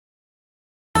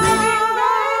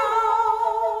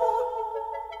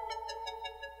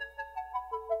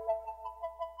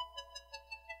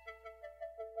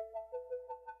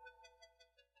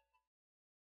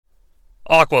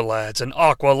Aqualads and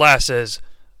Aqualasses,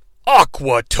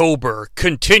 Aquatober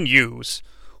continues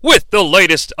with the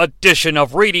latest edition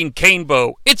of Reading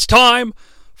Kanebow. It's time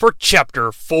for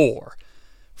Chapter 4.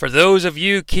 For those of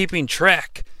you keeping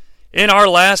track, in our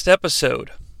last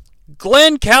episode,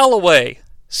 Glenn Calloway,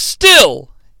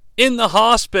 still in the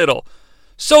hospital.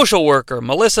 Social worker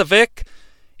Melissa Vick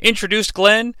introduced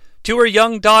Glenn to her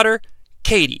young daughter,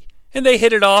 Katie, and they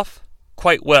hit it off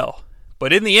quite well.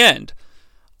 But in the end,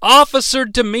 Officer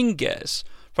Dominguez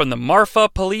from the Marfa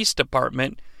Police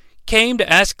Department came to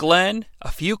ask Glenn a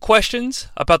few questions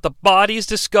about the bodies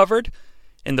discovered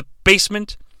in the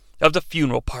basement of the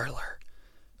funeral parlor.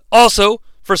 Also,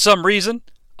 for some reason,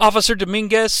 Officer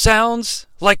Dominguez sounds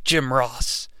like Jim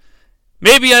Ross.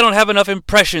 Maybe I don't have enough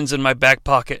impressions in my back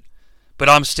pocket, but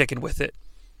I'm sticking with it.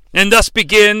 And thus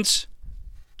begins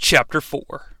Chapter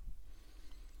 4.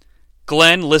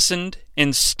 Glenn listened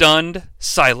in stunned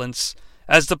silence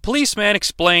as the policeman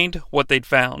explained what they'd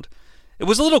found. It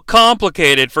was a little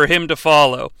complicated for him to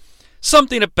follow.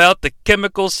 Something about the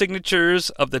chemical signatures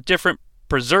of the different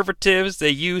preservatives they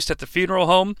used at the funeral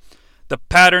home, the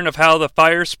pattern of how the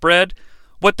fire spread,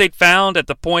 what they'd found at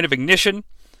the point of ignition.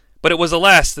 But it was the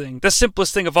last thing, the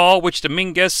simplest thing of all, which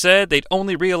Dominguez said they'd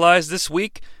only realized this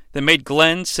week, that made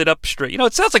Glenn sit up straight. You know,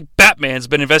 it sounds like Batman's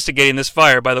been investigating this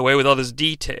fire, by the way, with all this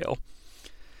detail.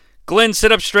 Glenn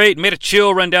sit up straight and made a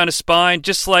chill run down his spine,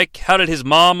 just like, how did his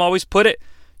mom always put it?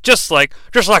 Just like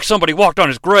somebody walked on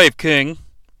his grave, King.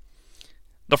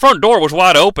 The front door was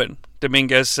wide open,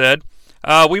 Dominguez said.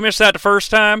 We missed that the first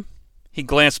time? He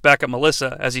glanced back at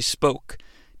Melissa as he spoke.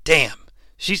 Damn,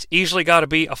 she's easily got to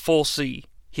be a full C,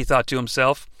 he thought to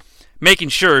himself, making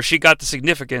sure she got the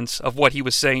significance of what he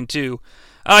was saying, too.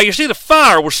 You see, the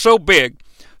fire was so big,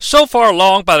 so far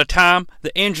along by the time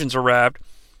the engines arrived,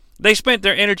 they spent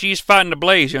their energies fighting the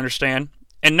blaze, you understand,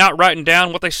 and not writing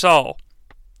down what they saw.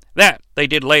 That they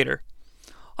did later.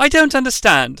 I don't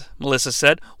understand, Melissa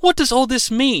said. What does all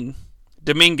this mean?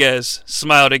 Dominguez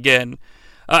smiled again.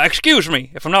 Excuse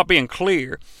me if I'm not being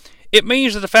clear. It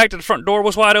means that the fact that the front door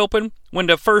was wide open when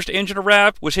the first engine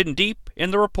arrived was hidden deep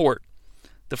in the report.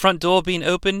 The front door being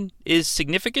open is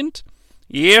significant?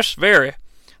 Yes, very.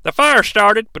 The fire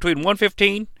started between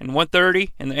 1:15 and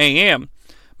 1:30 in the a.m.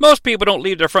 Most people don't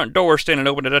leave their front door standing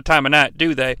open at that time of night,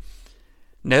 do they?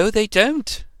 No, they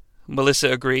don't, Melissa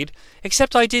agreed.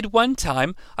 Except I did one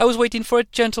time. I was waiting for a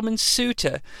gentleman's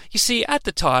suitor. You see, at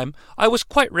the time, I was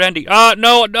quite randy.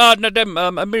 No,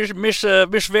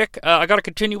 Miss Vick, I gotta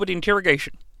continue with the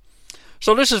interrogation.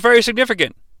 So this is very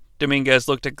significant. Dominguez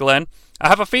looked at Glenn. I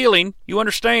have a feeling you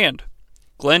understand.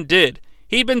 Glenn did.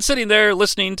 He'd been sitting there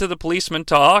listening to the policeman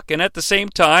talk, and at the same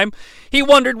time, he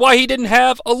wondered why he didn't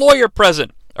have a lawyer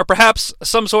present, or perhaps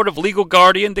some sort of legal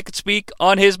guardian that could speak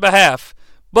on his behalf.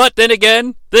 But then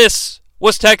again, this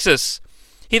was Texas.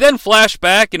 He then flashed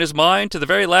back in his mind to the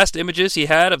very last images he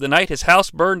had of the night his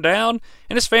house burned down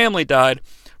and his family died,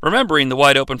 remembering the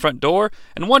wide open front door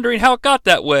and wondering how it got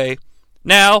that way.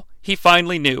 Now he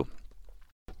finally knew.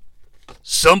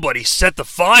 Somebody set the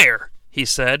fire, he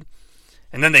said,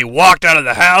 and then they walked out of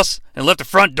the house and left the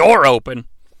front door open.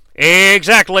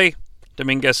 Exactly,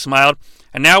 Dominguez smiled,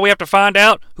 and now we have to find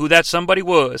out who that somebody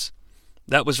was.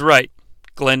 That was right,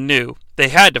 Glenn knew. They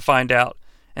had to find out.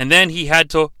 And then he had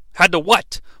to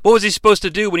what? What was he supposed to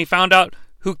do when he found out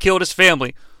who killed his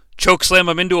family? Chokeslam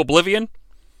him into oblivion?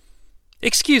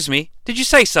 Excuse me, did you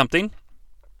say something?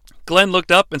 Glenn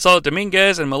looked up and saw that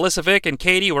Dominguez and Melissa Vick and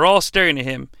Katie were all staring at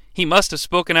him. He must have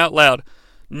spoken out loud.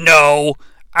 No,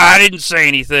 I didn't say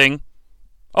anything.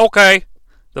 Okay.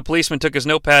 The policeman took his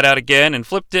notepad out again and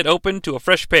flipped it open to a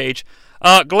fresh page.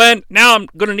 Glenn, now I'm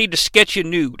going to need to sketch you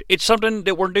nude. It's something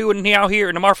that we're doing now here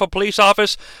in the Marfa Police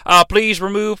Office. Please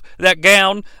remove that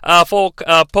gown full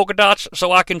polka dots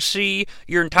so I can see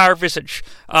your entire visage.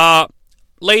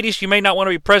 Ladies, you may not want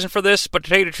to be present for this, but to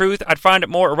tell you the truth, I'd find it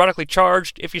more erotically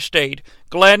charged if you stayed.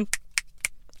 Glenn,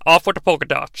 off with the polka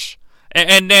dots.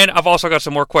 And then I've also got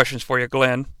some more questions for you,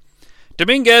 Glenn.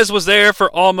 Dominguez was there for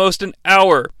almost an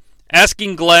hour,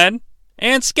 asking Glenn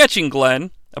and sketching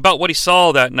Glenn about what he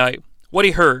saw that night, what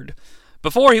he heard,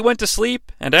 before he went to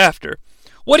sleep and after,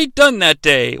 what he'd done that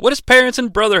day, what his parents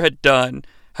and brother had done,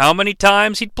 how many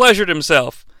times he'd pleasured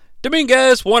himself.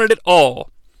 Dominguez wanted it all.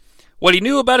 What he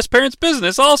knew about his parents'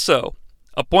 business also,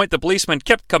 a point the policeman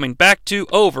kept coming back to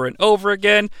over and over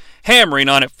again, hammering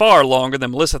on it far longer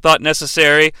than Melissa thought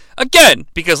necessary, again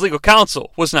because legal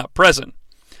counsel was not present.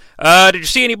 Did you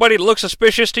see anybody that looked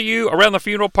suspicious to you around the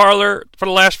funeral parlor for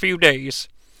the last few days?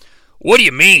 What do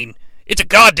you mean? It's a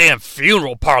goddamn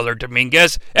funeral parlor,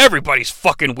 Dominguez. Everybody's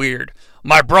fucking weird.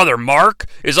 My brother Mark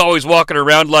is always walking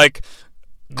around like,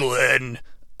 Glenn,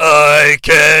 I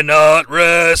cannot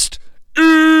rest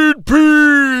in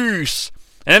peace.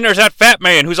 And then there's that fat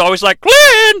man who's always like,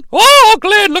 Glenn! Oh,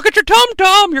 Glenn, look at your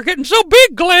tum-tum. You're getting so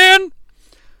big, Glenn.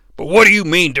 But what do you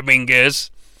mean,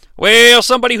 Dominguez? Well,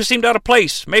 somebody who seemed out of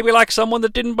place. Maybe like someone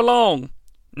that didn't belong.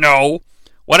 No.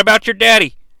 What about your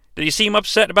daddy? Did he seem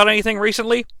upset about anything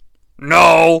recently?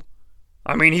 No.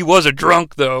 I mean, he was a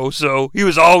drunk, though, so he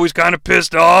was always kind of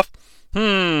pissed off.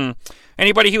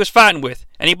 Anybody he was fighting with?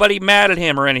 Anybody mad at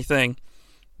him or anything?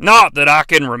 Not that I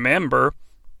can remember.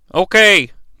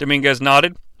 Okay, Dominguez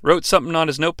nodded, wrote something on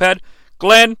his notepad.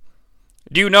 Glenn,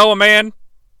 do you know a man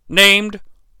named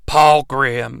Paul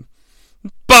Grimm?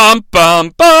 Bum,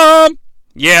 bum, bum!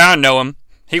 Yeah, I know him.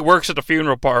 He works at the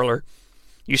funeral parlor.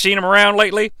 You seen him around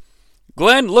lately?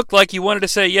 Glenn looked like he wanted to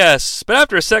say yes, but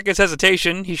after a second's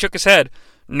hesitation, he shook his head.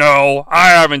 No, I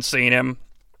haven't seen him.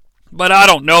 But I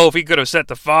don't know if he could have set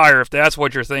the fire, if that's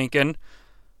what you're thinking.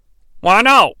 Why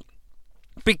not?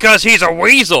 Because he's a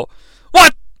weasel.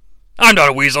 What? I'm not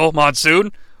a weasel,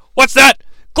 Monsoon. What's that?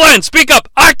 Glenn, speak up!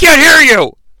 I can't hear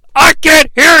you! I can't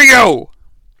hear you!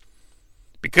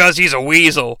 Because he's a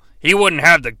weasel. He wouldn't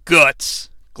have the guts,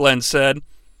 Glenn said.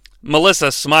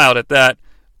 Melissa smiled at that.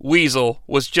 Weasel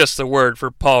was just the word for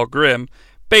Paul Grimm,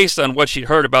 based on what she'd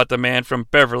heard about the man from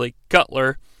Beverly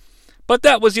Cutler. But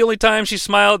that was the only time she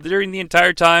smiled during the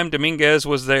entire time Dominguez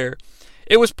was there.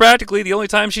 It was practically the only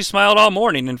time she smiled all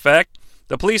morning, in fact.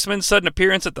 The policeman's sudden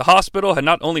appearance at the hospital had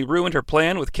not only ruined her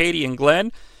plan with Katie and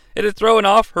Glenn, it had thrown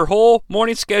off her whole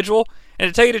morning schedule, and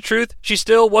to tell you the truth, she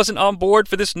still wasn't on board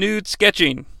for this nude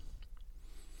sketching.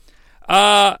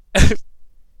 But,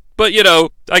 I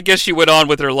guess she went on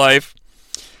with her life.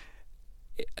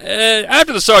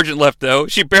 After the sergeant left, though,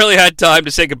 she barely had time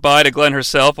to say goodbye to Glenn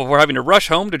herself before having to rush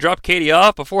home to drop Katie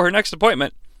off before her next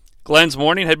appointment. Glenn's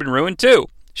morning had been ruined, too.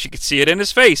 She could see it in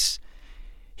his face.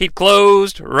 He'd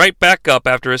closed right back up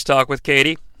after his talk with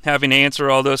Katie, having to answer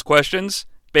all those questions,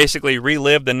 basically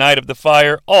relived the night of the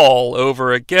fire all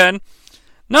over again.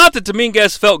 Not that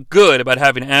Dominguez felt good about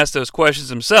having to ask those questions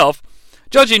himself.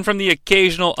 Judging from the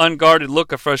occasional unguarded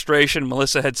look of frustration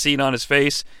Melissa had seen on his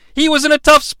face, he was in a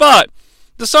tough spot.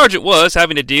 The sergeant was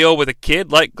having to deal with a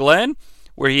kid like Glenn,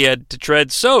 where he had to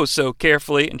tread so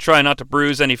carefully and try not to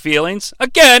bruise any feelings.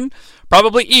 Again,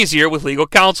 probably easier with legal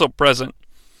counsel present.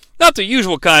 Not the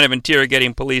usual kind of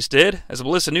interrogating police did, as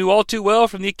Melissa knew all too well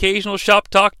from the occasional shop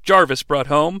talk Jarvis brought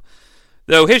home.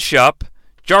 Though his shop,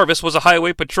 Jarvis was a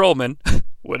highway patrolman,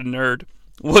 what a nerd,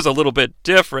 was a little bit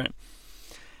different.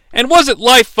 And wasn't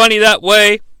life funny that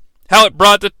way? How it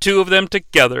brought the two of them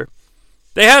together.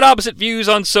 They had opposite views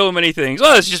on so many things.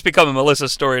 Well, it's just become a Melissa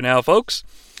story now, folks.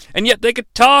 And yet they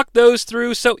could talk those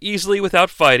through so easily without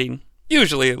fighting.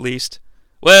 Usually, at least.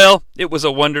 Well, it was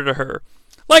a wonder to her.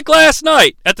 Like last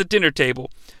night, at the dinner table.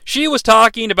 She was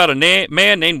talking about a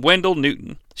man named Wendell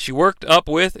Newton. She worked up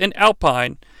with in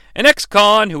Alpine. An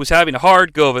ex-con who was having a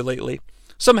hard go of it lately.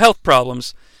 Some health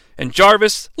problems. And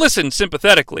Jarvis listened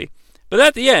sympathetically. But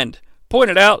at the end,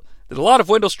 pointed out that a lot of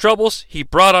Wendell's troubles he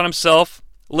brought on himself,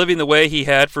 living the way he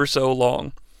had for so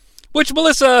long. Which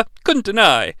Melissa couldn't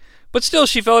deny, but still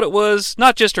she felt it was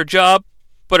not just her job,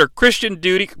 but her Christian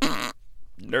duty,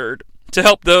 nerd, to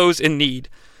help those in need.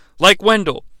 Like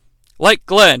Wendell, like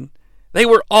Glenn, they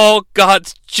were all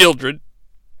God's children.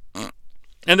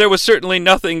 And there was certainly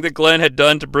nothing that Glenn had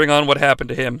done to bring on what happened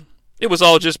to him. It was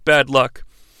all just bad luck.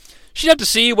 She'd have to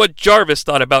see what Jarvis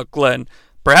thought about Glenn.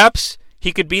 Perhaps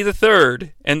he could be the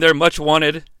third, and their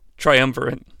much-wanted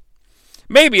triumvirate.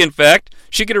 Maybe, in fact,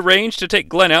 she could arrange to take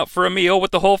Glenn out for a meal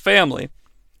with the whole family.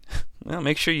 Well,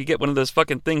 make sure you get one of those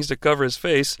fucking things to cover his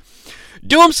face.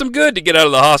 Do him some good to get out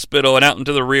of the hospital and out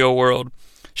into the real world.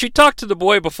 She talked to the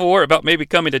boy before about maybe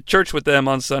coming to church with them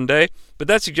on Sunday, but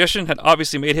that suggestion had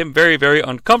obviously made him very, very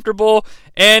uncomfortable,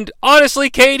 and honestly,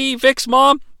 Katie, Vick's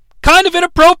mom, kind of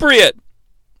inappropriate.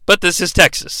 But this is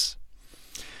Texas.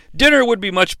 Dinner would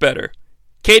be much better.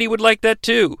 Katie would like that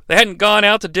too. They hadn't gone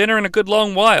out to dinner in a good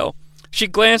long while. She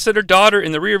glanced at her daughter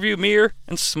in the rearview mirror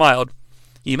and smiled.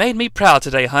 You made me proud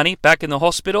today, honey, back in the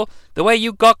hospital, the way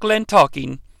you got Glenn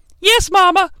talking. Yes,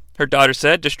 Mama, her daughter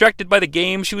said, distracted by the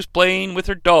game she was playing with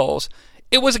her dolls.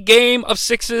 It was a game of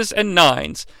 6s and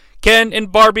 9s, Ken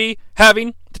and Barbie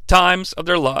having the times of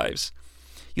their lives.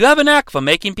 You have a knack for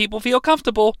making people feel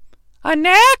comfortable. A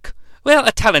knack? Well,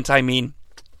 a talent, I mean.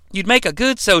 You'd make a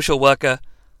good social worker.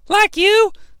 Like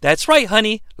you? That's right,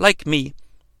 honey, like me.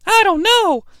 I don't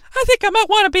know. I think I might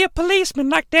want to be a policeman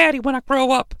like Daddy when I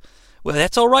grow up. Well,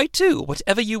 that's all right, too.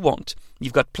 Whatever you want.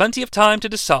 You've got plenty of time to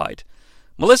decide.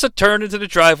 Melissa turned into the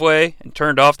driveway and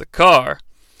turned off the car.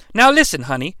 Now listen,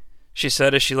 honey. she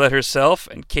said as she let herself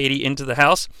and Katie into the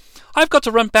house. "I've got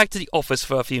to run back to the office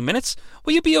for a few minutes.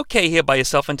 Will you be okay here by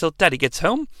yourself until Daddy gets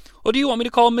home? Or do you want me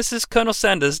to call Mrs. Colonel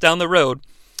Sanders down the road?"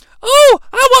 "Oh,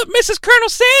 I want Mrs. Colonel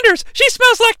Sanders! She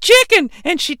smells like chicken,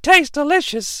 and she tastes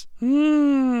delicious."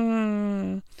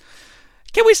 Can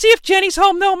we see if Jenny's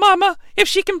home, though, Mama? If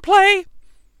she can play?"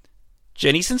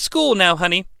 "Jenny's in school now,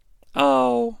 honey."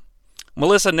 "Oh."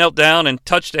 Melissa knelt down and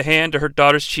touched a hand to her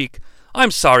daughter's cheek.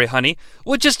 "I'm sorry, honey.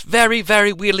 We're just very,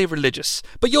 very weirdly religious.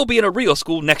 But you'll be in a real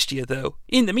school next year, though.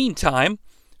 In the meantime—"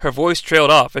 Her voice trailed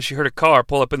off as she heard a car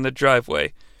pull up in the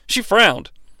driveway. She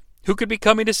frowned. Who could be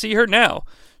coming to see her now?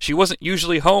 She wasn't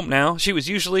usually home now. She was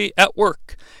usually at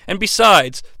work. And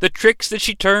besides, the tricks that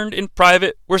she turned in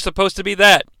private were supposed to be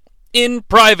that. In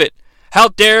private. How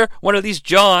dare one of these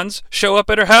Johns show up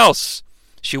at her house?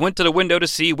 She went to the window to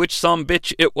see which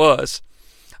sumbitch it was.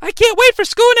 "I can't wait for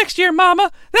school next year,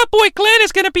 Mama. That boy Glenn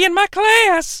is going to be in my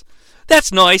class."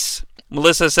 "That's nice,"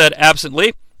 Melissa said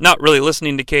absently, not really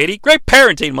listening to Katie. Great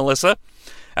parenting, Melissa.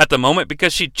 At the moment,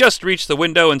 because she just reached the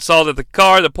window and saw that the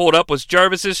car that pulled up was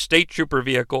Jarvis's state trooper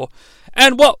vehicle.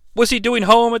 And what was he doing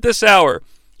home at this hour?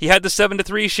 He had the 7 to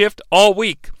 3 shift all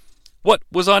week. What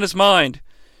was on his mind?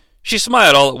 She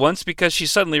smiled all at once because she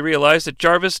suddenly realized that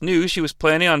Jarvis knew she was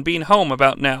planning on being home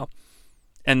about now.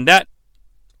 And that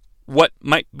what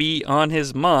might be on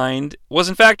his mind was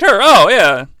in fact her. Oh,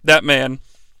 yeah, that man.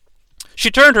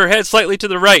 She turned her head slightly to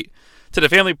the right, to the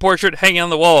family portrait hanging on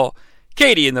the wall.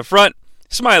 Katie in the front,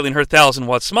 smiling her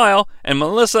 1,000-watt smile, and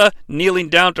Melissa kneeling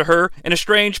down to her in a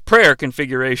strange prayer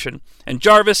configuration, and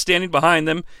Jarvis standing behind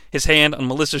them, his hand on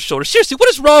Melissa's shoulder. Seriously, what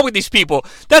is wrong with these people?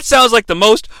 That sounds like the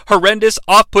most horrendous,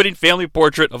 off-putting family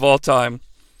portrait of all time.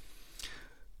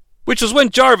 Which was when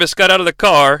Jarvis got out of the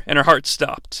car and her heart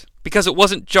stopped. Because it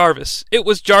wasn't Jarvis. It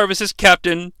was Jarvis's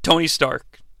captain, Tony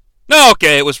Stark. No,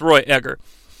 okay, it was Roy Egger.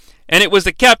 And it was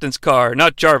the captain's car,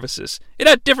 not Jarvis's. It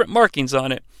had different markings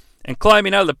on it. And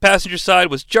climbing out of the passenger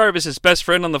side was Jarvis's best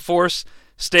friend on the force,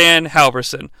 Stan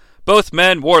Halverson. Both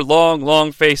men wore long,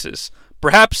 long faces.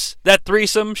 Perhaps that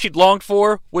threesome she'd longed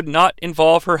for would not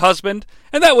involve her husband,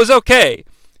 and that was okay,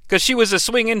 because she was a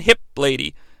swinging hip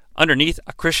lady underneath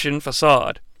a Christian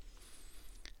facade.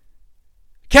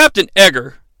 Captain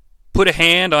Egger put a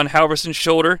hand on Halverson's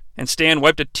shoulder, and Stan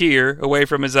wiped a tear away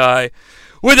from his eye.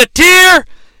 "With a tear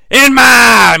in my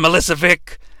eye, Melissa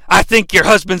Vick, I think your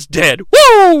husband's dead.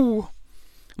 Woo!"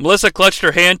 Melissa clutched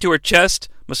her hand to her chest,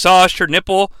 massaged her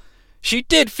nipple. She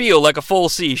did feel like a full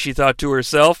C, she thought to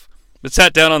herself, but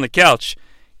sat down on the couch.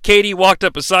 Katie walked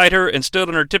up beside her and stood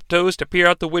on her tiptoes to peer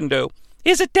out the window.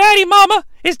 "Is it Daddy, Mama?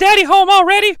 Is Daddy home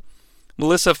already?"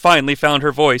 Melissa finally found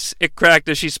her voice. It cracked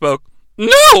as she spoke.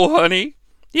 "No, honey,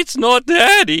 it's not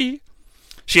Daddy."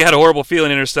 She had a horrible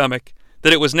feeling in her stomach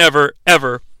that it was never,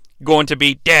 ever going to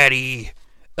be Daddy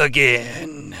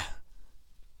again.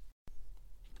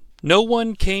 No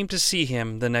one came to see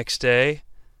him the next day.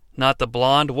 Not the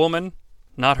blonde woman,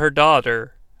 not her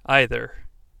daughter, either.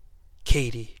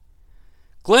 Katie.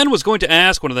 Glenn was going to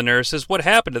ask one of the nurses what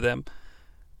happened to them,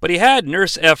 but he had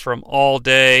Nurse Ephraim all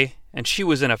day, and she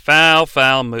was in a foul,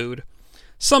 foul mood.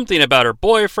 Something about her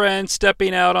boyfriend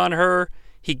stepping out on her.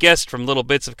 He guessed from little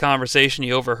bits of conversation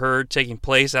he overheard taking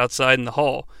place outside in the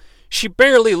hall. She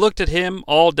barely looked at him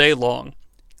all day long.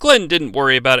 Glenn didn't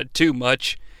worry about it too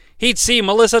much. He'd see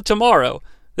Melissa tomorrow.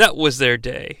 That was their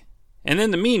day. And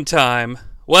in the meantime,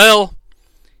 well,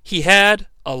 he had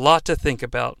a lot to think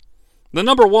about. The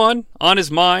number one on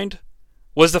his mind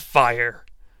was the fire.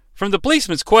 From the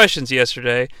policeman's questions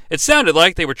yesterday, it sounded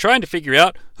like they were trying to figure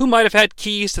out who might have had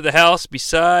keys to the house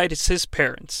besides his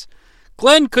parents.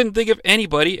 Glenn couldn't think of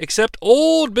anybody except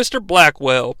old Mr.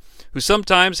 Blackwell, who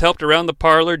sometimes helped around the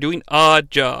parlor doing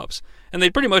odd jobs, and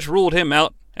they'd pretty much ruled him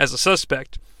out as a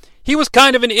suspect. He was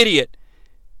kind of an idiot.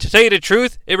 To tell you the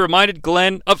truth, it reminded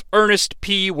Glenn of Ernest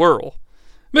P. Worrell.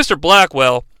 Mr.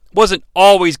 Blackwell wasn't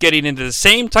always getting into the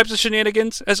same types of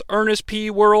shenanigans as Ernest P.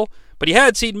 Worrell, but he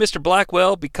had seen Mr.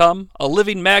 Blackwell become a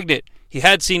living magnet. He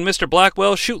had seen Mr.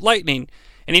 Blackwell shoot lightning,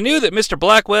 and he knew that Mr.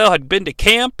 Blackwell had been to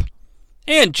camp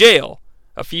and jail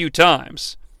a few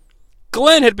times.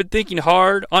 Glenn had been thinking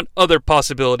hard on other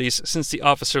possibilities since the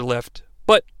officer left,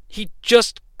 but he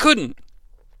just couldn't.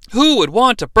 Who would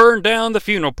want to burn down the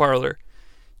funeral parlor?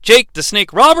 Jake the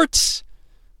Snake Roberts?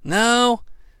 No.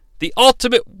 The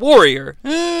Ultimate Warrior?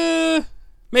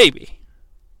 Maybe.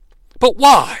 But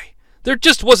why? There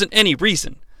just wasn't any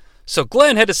reason. So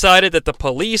Glenn had decided that the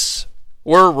police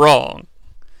were wrong.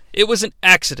 It was an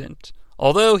accident.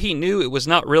 Although he knew it was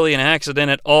not really an accident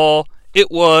at all,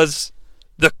 it was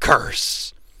the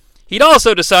curse. He'd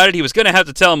also decided he was going to have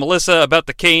to tell Melissa about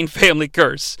the Kane family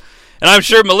curse. And I'm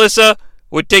sure Melissa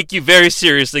would take you very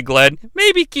seriously, Glenn.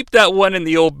 Maybe keep that one in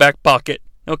the old back pocket,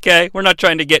 okay? We're not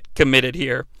trying to get committed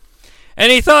here. And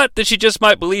he thought that she just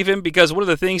might believe him because one of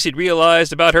the things he'd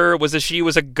realized about her was that she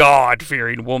was a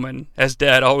God-fearing woman, as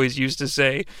Dad always used to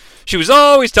say. She was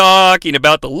always talking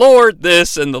about the Lord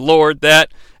this and the Lord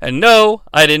that. And no,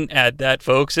 I didn't add that,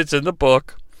 folks. It's in the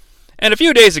book. And a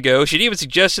few days ago, she'd even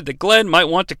suggested that Glenn might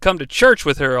want to come to church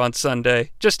with her on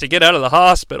Sunday, just to get out of the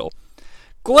hospital.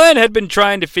 Glenn had been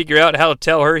trying to figure out how to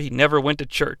tell her he never went to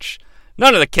church.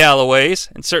 None of the Callaways,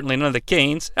 and certainly none of the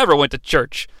Canes, ever went to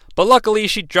church. But luckily,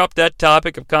 she dropped that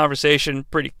topic of conversation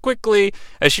pretty quickly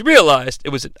as she realized it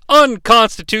was an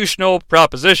unconstitutional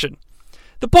proposition.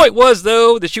 The point was,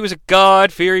 though, that she was a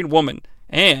God-fearing woman,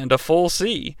 and a full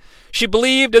C. She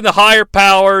believed in the higher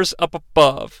powers up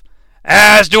above.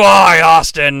 As do I,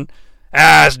 Austin.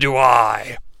 As do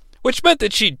I. Which meant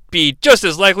that she'd be just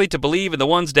as likely to believe in the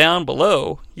ones down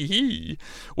below.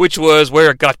 Which was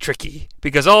where it got tricky,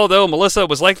 because although Melissa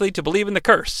was likely to believe in the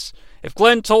curse, if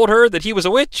Glenn told her that he was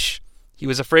a witch, he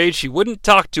was afraid she wouldn't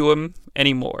talk to him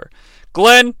anymore.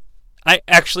 Glenn, I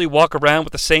actually walk around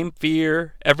with the same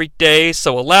fear every day,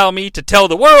 so allow me to tell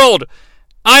the world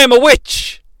I am a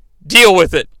witch. Deal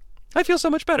with it. I feel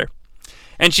so much better.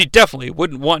 And she definitely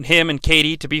wouldn't want him and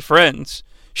Katie to be friends.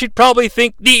 She'd probably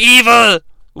think the evil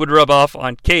would rub off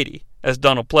on Katie, as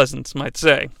Donald Pleasance might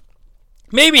say.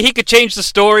 Maybe he could change the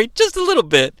story just a little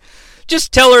bit.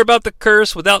 Just tell her about the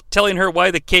curse without telling her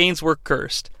why the Canes were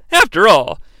cursed. After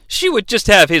all, she would just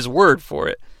have his word for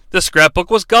it. The scrapbook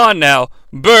was gone now,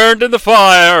 burned in the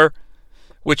fire.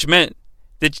 Which meant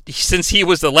that since he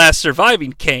was the last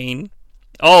surviving Cane,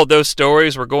 all those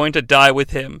stories were going to die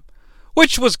with him.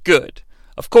 Which was good.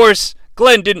 Of course,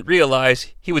 Glenn didn't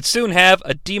realize he would soon have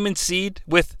a demon seed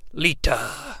with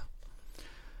Lita.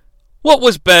 What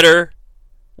was better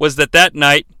was that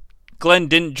night, Glenn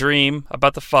didn't dream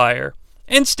about the fire.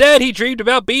 Instead, he dreamed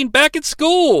about being back at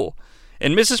school,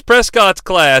 in Mrs. Prescott's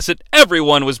class, and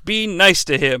everyone was being nice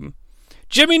to him.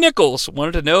 Jimmy Nichols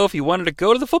wanted to know if he wanted to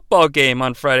go to the football game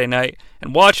on Friday night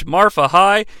and watch Marfa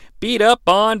High beat up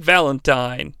on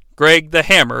Valentine. Greg the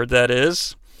Hammer, that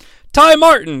is. Ty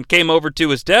Martin came over to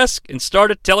his desk and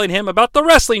started telling him about the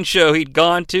wrestling show he'd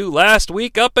gone to last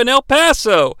week up in El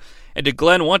Paso. And did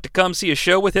Glenn want to come see a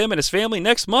show with him and his family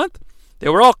next month? They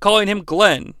were all calling him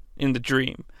Glenn in the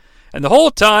dream. And the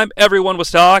whole time everyone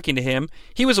was talking to him,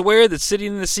 he was aware that sitting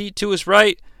in the seat to his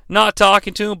right, not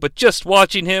talking to him, but just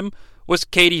watching him, was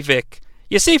Katie Vick.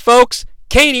 You see, folks,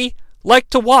 Katie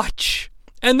liked to watch.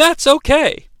 And that's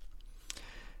okay.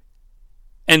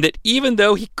 And that even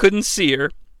though he couldn't see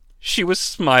her, she was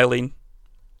smiling.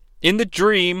 In the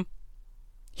dream,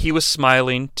 he was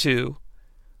smiling too.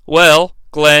 Well,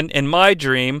 Glenn, in my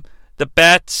dream, the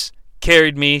bats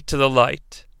carried me to the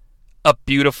light. A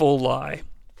beautiful lie.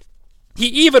 He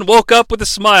even woke up with a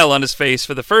smile on his face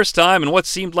for the first time in what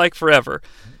seemed like forever,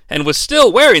 and was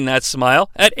still wearing that smile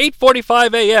at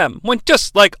 8:45 a.m. when,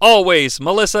 just like always,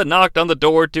 Melissa knocked on the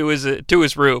door to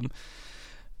his room.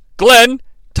 Glenn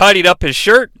tidied up his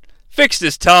shirt, fixed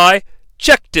his tie,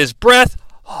 checked his breath,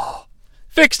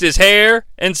 fixed his hair,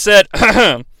 and said,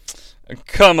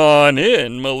 "Come on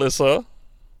in, Melissa."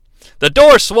 The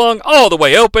door swung all the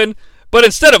way open, but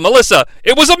instead of Melissa,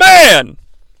 it was a man!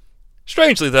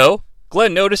 Strangely, though,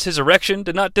 Glenn noticed his erection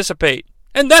did not dissipate.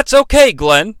 And that's okay,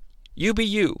 Glenn. You be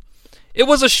you. It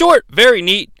was a short, very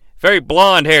neat, very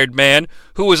blonde-haired man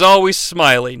who was always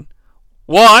smiling.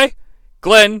 Why?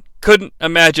 Glenn couldn't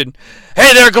imagine.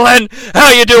 "Hey there, Glenn!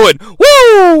 How you doing?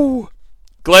 Woo!"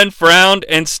 Glenn frowned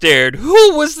and stared.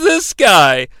 Who was this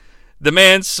guy? The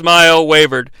man's smile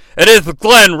wavered. "It is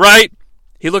Glenn, right?"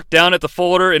 He looked down at the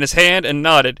folder in his hand and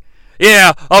nodded.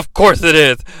 "Yeah, of course it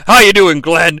is. How you doing,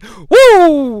 Glenn?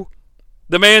 Woo!"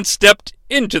 The man stepped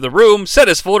into the room, set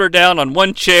his folder down on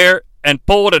one chair, and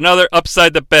pulled another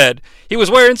upside the bed. He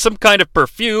was wearing some kind of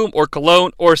perfume or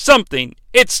cologne or something.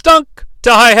 It stunk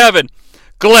to high heaven.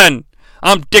 "Glenn,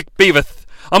 I'm Dick Beavis.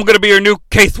 I'm going to be your new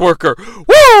caseworker.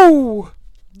 Woo!"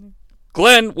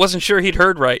 Glenn wasn't sure he'd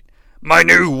heard right. "My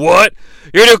new what?"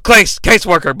 "Your new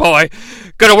caseworker, boy.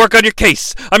 Gonna work on your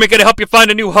case. I'm gonna help you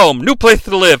find a new home, new place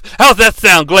to live. How's that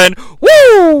sound, Glenn?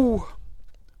 Woo!"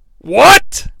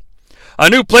 "What?" "A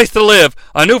new place to live,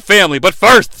 a new family, but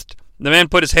first..." The man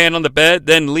put his hand on the bed,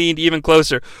 then leaned even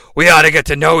closer. "We ought to get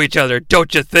to know each other,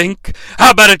 don't you think? How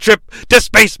about a trip to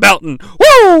Space Mountain?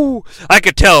 Woo! I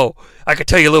could tell you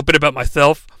a little bit about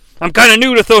myself. I'm kind of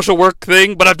new to social work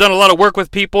thing, but I've done a lot of work with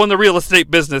people in the real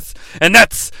estate business, and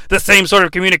that's the same sort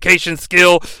of communication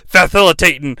skill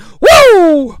facilitating.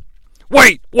 Woo!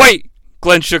 Wait!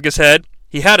 Glenn shook his head.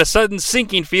 He had a sudden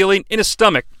sinking feeling in his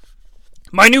stomach.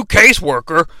 My new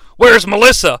caseworker? Where's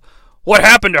Melissa? What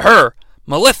happened to her?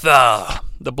 Melissa.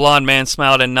 The blond man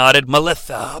smiled and nodded.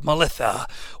 Melissa.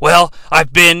 Well,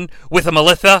 I've been with a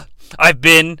Melissa. I've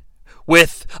been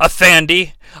with a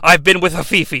Sandy. I've been with a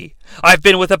Fifi. I've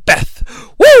been with a Beth.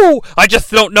 Woo! I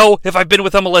just don't know if I've been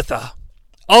with a Melissa.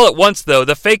 All at once, though,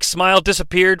 the fake smile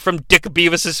disappeared from Dick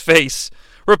Beavis's face,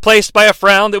 replaced by a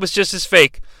frown that was just as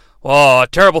fake. Oh, a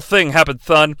terrible thing happened,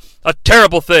 son. A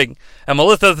terrible thing. And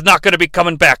Melissa's not going to be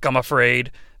coming back, I'm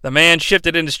afraid. The man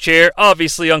shifted in his chair,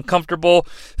 obviously uncomfortable.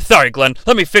 Sorry, Glenn.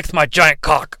 Let me fix my giant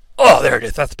cock. Oh, there it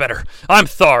is. That's better. I'm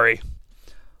sorry.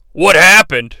 What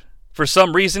happened? For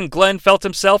some reason, Glenn felt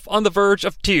himself on the verge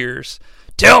of tears.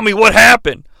 Tell me what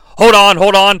happened. Hold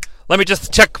on. Let me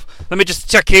just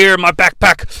check here in my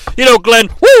backpack. You know, Glenn,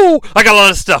 woo! I got a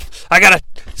lot of stuff. I got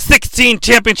 16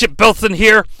 championship belts in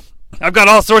here. I've got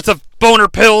all sorts of boner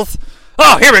pills.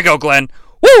 Oh, here we go, Glenn.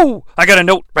 Woo! I got a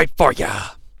note right for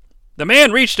ya. The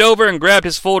man reached over and grabbed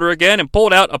his folder again and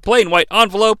pulled out a plain white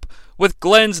envelope with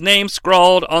Glenn's name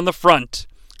scrawled on the front.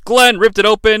 Glenn ripped it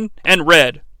open and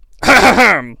read.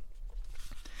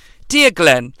 Dear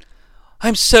Glenn,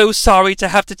 I'm so sorry to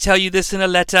have to tell you this in a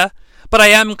letter, but I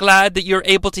am glad that you're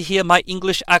able to hear my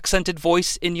English accented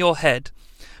voice in your head.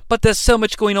 But there's so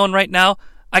much going on right now,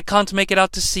 I can't make it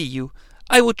out to see you.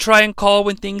 I will try and call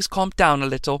when things calm down a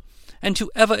little, and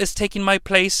whoever is taking my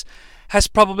place has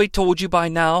probably told you by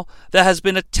now there has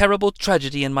been a terrible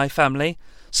tragedy in my family,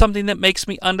 something that makes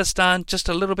me understand just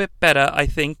a little bit better, I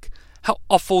think, how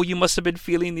awful you must have been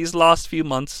feeling these last few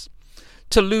months.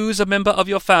 To lose a member of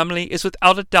your family is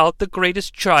without a doubt the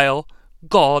greatest trial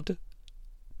God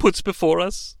puts before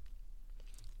us.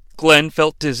 Glenn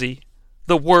felt dizzy.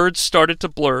 The words started to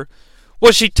blur.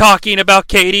 Was she talking about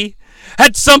Katie?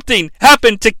 Had something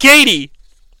happened to Katie?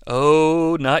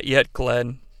 Oh, not yet,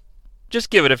 Glenn. Just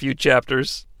give it a few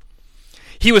chapters.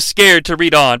 He was scared to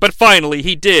read on, but finally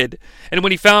he did. And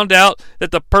when he found out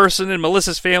that the person in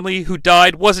Melissa's family who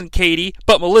died wasn't Katie,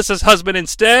 but Melissa's husband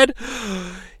instead,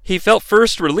 he felt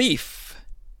first relief.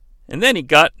 And then he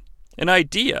got an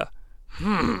idea.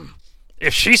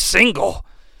 If she's single,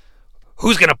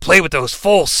 who's going to play with those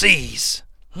full C's?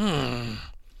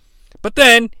 But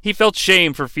then he felt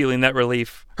shame for feeling that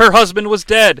relief. Her husband was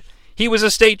dead. He was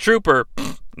a state trooper.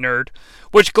 Nerd.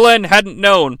 Which Glenn hadn't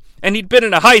known. And he'd been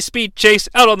in a high-speed chase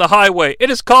out on the highway, and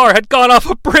his car had gone off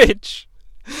a bridge.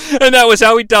 And that was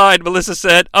how he died, Melissa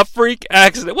said. A freak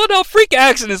accident. Well, no, freak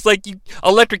accident is like you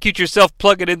electrocute yourself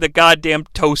plugging in the goddamn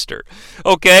toaster.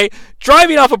 Okay?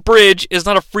 Driving off a bridge is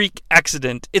not a freak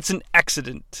accident. It's an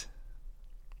accident.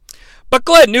 But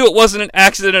Glenn knew it wasn't an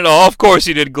accident at all. Of course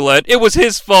he did, Glenn. It was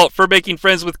his fault for making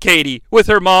friends with Katie, with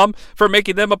her mom, for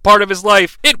making them a part of his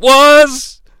life. It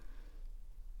was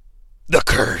the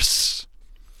curse.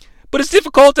 But as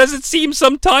difficult as it seems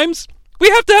sometimes, we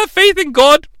have to have faith in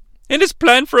God and His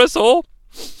plan for us all.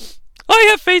 I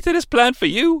have faith in His plan for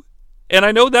you, and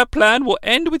I know that plan will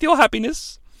end with your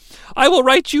happiness. I will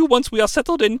write you once we are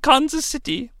settled in Kansas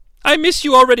City. I miss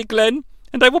you already, Glenn,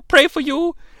 and I will pray for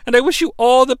you, and I wish you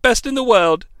all the best in the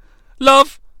world.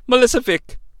 Love, Melissa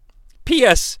Vick.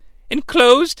 P.S.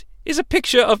 Enclosed is a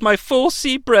picture of my full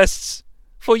C breasts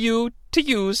for you to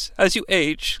use as you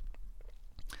age.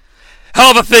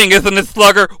 Hell of a thing, isn't it,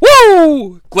 Slugger?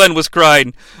 Woo! Glenn was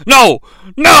crying. No!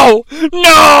 No!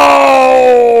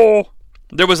 No!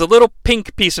 There was a little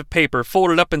pink piece of paper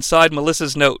folded up inside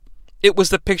Melissa's note. It was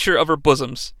the picture of her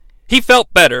bosoms. He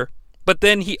felt better, but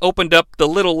then he opened up the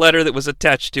little letter that was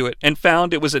attached to it and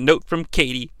found it was a note from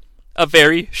Katie. A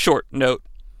very short note.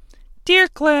 Dear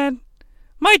Glenn,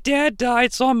 my dad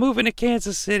died, so I'm moving to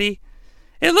Kansas City.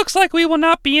 It looks like we will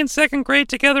not be in second grade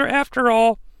together after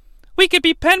all. We could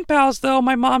be pen pals, though,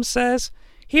 my mom says.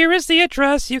 Here is the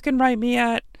address you can write me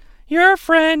at. Your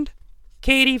friend,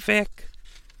 Katie Vick.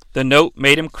 The note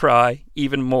made him cry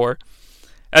even more.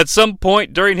 At some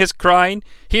point during his crying,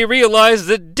 he realized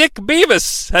that Dick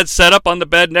Beavis had sat up on the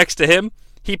bed next to him.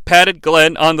 He patted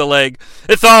Glenn on the leg.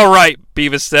 It's all right,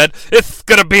 Beavis said. It's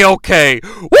gonna be okay.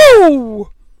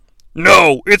 Woo!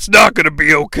 No, it's not gonna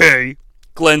be okay,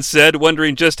 Glenn said,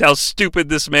 wondering just how stupid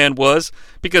this man was,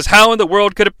 because how in the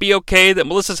world could it be okay that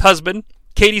Melissa's husband,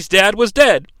 Katie's dad, was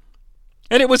dead?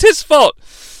 And it was his fault.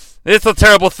 It's a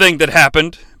terrible thing that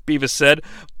happened, Beavis said.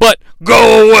 But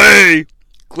go away!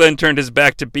 Glenn turned his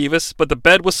back to Beavis, but the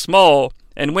bed was small,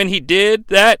 and when he did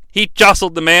that, he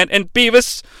jostled the man, and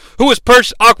Beavis, who was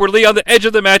perched awkwardly on the edge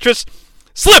of the mattress,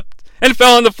 slipped and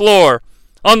fell on the floor.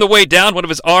 On the way down, one of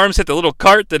his arms hit the little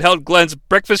cart that held Glenn's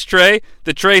breakfast tray.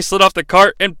 The tray slid off the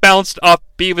cart and bounced off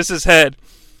Beavis's head.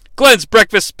 Glenn's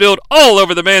breakfast spilled all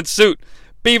over the man's suit.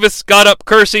 Beavis got up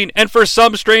cursing, and for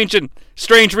some strange and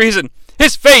strange reason,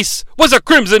 his face was a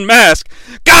crimson mask.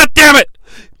 God damn it!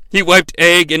 He wiped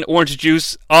egg and orange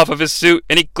juice off of his suit,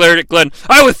 and he glared at Glenn.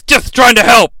 I was just trying to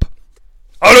help.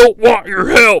 I don't want your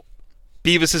help.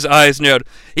 Beavis's eyes narrowed.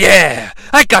 Yeah,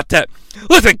 I got that.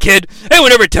 Listen, kid,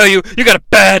 anyone ever tell you got a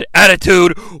bad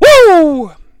attitude?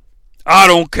 Woo! I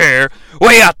don't care.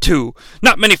 Way out too.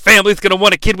 Not many families gonna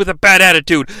want a kid with a bad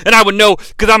attitude, and I would know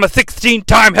because I'm a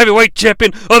 16-time heavyweight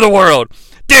champion of the world.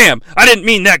 Damn, I didn't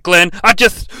mean that, Glenn. I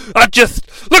just,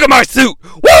 look at my suit.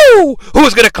 Woo!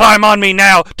 Who's gonna climb on me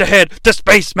now to head to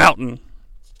Space Mountain?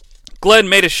 Glenn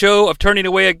made a show of turning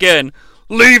away again.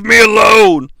 Leave me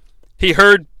alone! He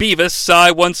heard Beavis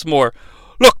sigh once more.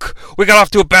 Look, we got off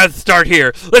to a bad start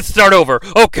here. Let's start over,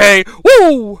 okay?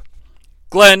 Woo!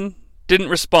 Glenn didn't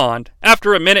respond.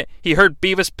 After a minute, he heard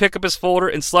Beavis pick up his folder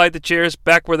and slide the chairs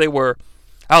back where they were.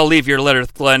 I'll leave your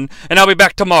letters, Glenn, and I'll be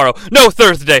back tomorrow. No,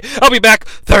 Thursday. I'll be back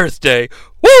Thursday.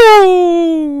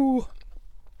 Woo!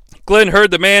 Glenn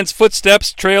heard the man's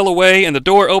footsteps trail away and the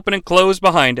door open and close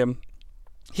behind him.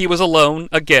 He was alone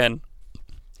again.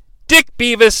 Dick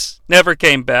Beavis never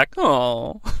came back.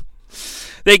 Aww.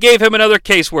 They gave him another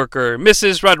caseworker,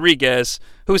 Mrs. Rodriguez,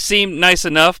 who seemed nice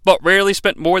enough, but rarely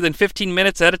spent more than 15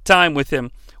 minutes at a time with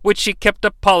him, which she kept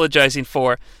apologizing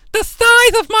for. The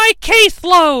size of my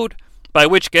caseload! By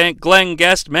which Glenn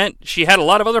guessed meant she had a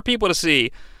lot of other people to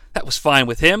see. That was fine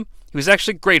with him. He was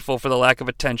actually grateful for the lack of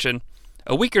attention.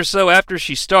 A week or so after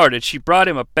she started, she brought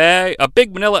him a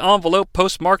big manila envelope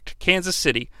postmarked Kansas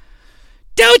City.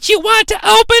 Don't you want to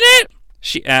open it?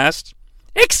 She asked.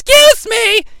 Excuse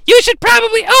me! You should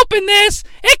probably open this!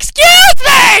 Excuse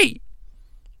me!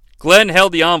 Glenn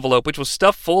held the envelope, which was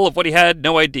stuffed full of what he had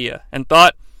no idea, and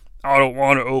thought, I don't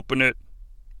want to open it,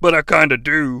 but I kinda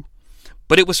do.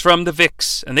 But it was from the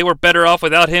Vicks, and they were better off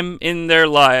without him in their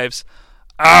lives.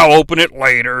 I'll open it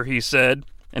later, he said,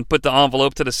 and put the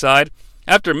envelope to the side.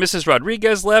 After Mrs.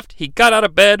 Rodriguez left, he got out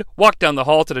of bed, walked down the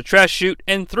hall to the trash chute,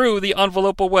 and threw the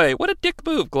envelope away. What a dick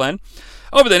move, Glenn.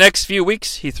 Over the next few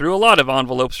weeks, he threw a lot of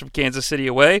envelopes from Kansas City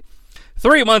away.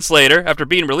 3 months later, after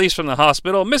being released from the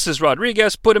hospital, Mrs.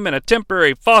 Rodriguez put him in a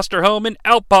temporary foster home in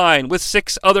Alpine with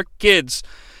 6 other kids.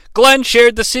 Glenn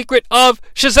shared the secret of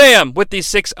Shazam with these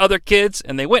 6 other kids,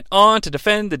 and they went on to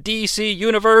defend the DC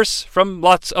universe from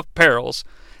lots of perils.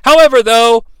 However,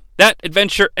 though, that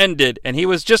adventure ended, and he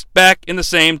was just back in the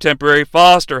same temporary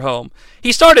foster home.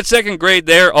 He started 2nd grade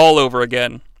there all over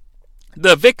again.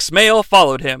 The Vicks mail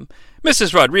followed him.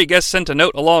 Mrs. Rodriguez sent a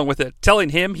note along with it, telling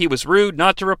him he was rude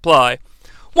not to reply.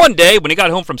 One day, when he got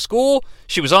home from school,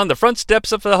 she was on the front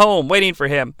steps of the home waiting for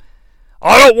him.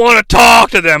 I don't want to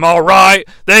talk to them, all right?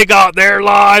 They got their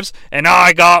lives, and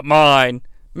I got mine.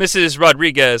 Mrs.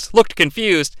 Rodriguez looked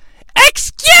confused.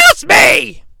 Excuse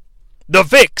me! The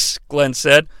Vicks, Glenn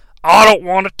said. I don't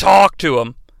want to talk to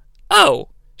them. Oh,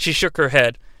 she shook her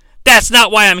head. That's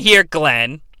not why I'm here,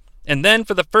 Glenn. And then,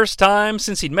 for the first time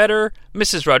since he'd met her,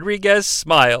 Mrs. Rodriguez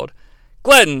smiled.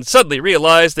 Glenn suddenly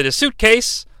realized that his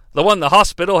suitcase, the one the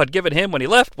hospital had given him when he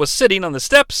left, was sitting on the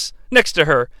steps next to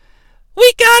her.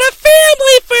 We got a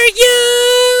family for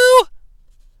you!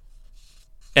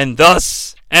 And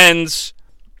thus ends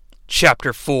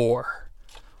Chapter 4.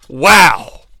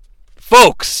 Wow!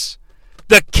 Folks,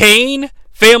 the Kane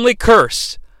family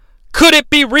curse. Could it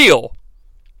be real?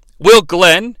 Will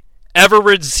Glenn ever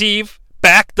receive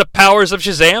back the powers of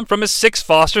Shazam from his 6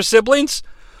 foster siblings?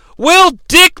 Will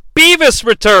Dick Beavis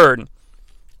return?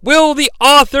 Will the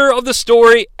author of the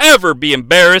story ever be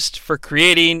embarrassed for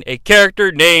creating a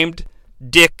character named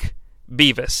Dick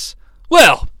Beavis?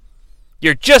 Well,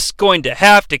 you're just going to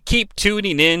have to keep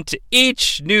tuning in to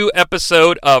each new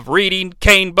episode of Reading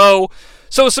Kanebow.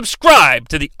 So subscribe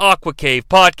to the Aqua Cave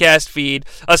podcast feed,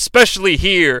 especially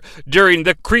here during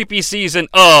the creepy season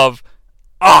of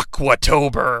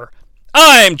Aquatober.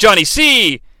 I'm Jonnie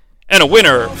Sea, and a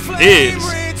winner is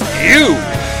you.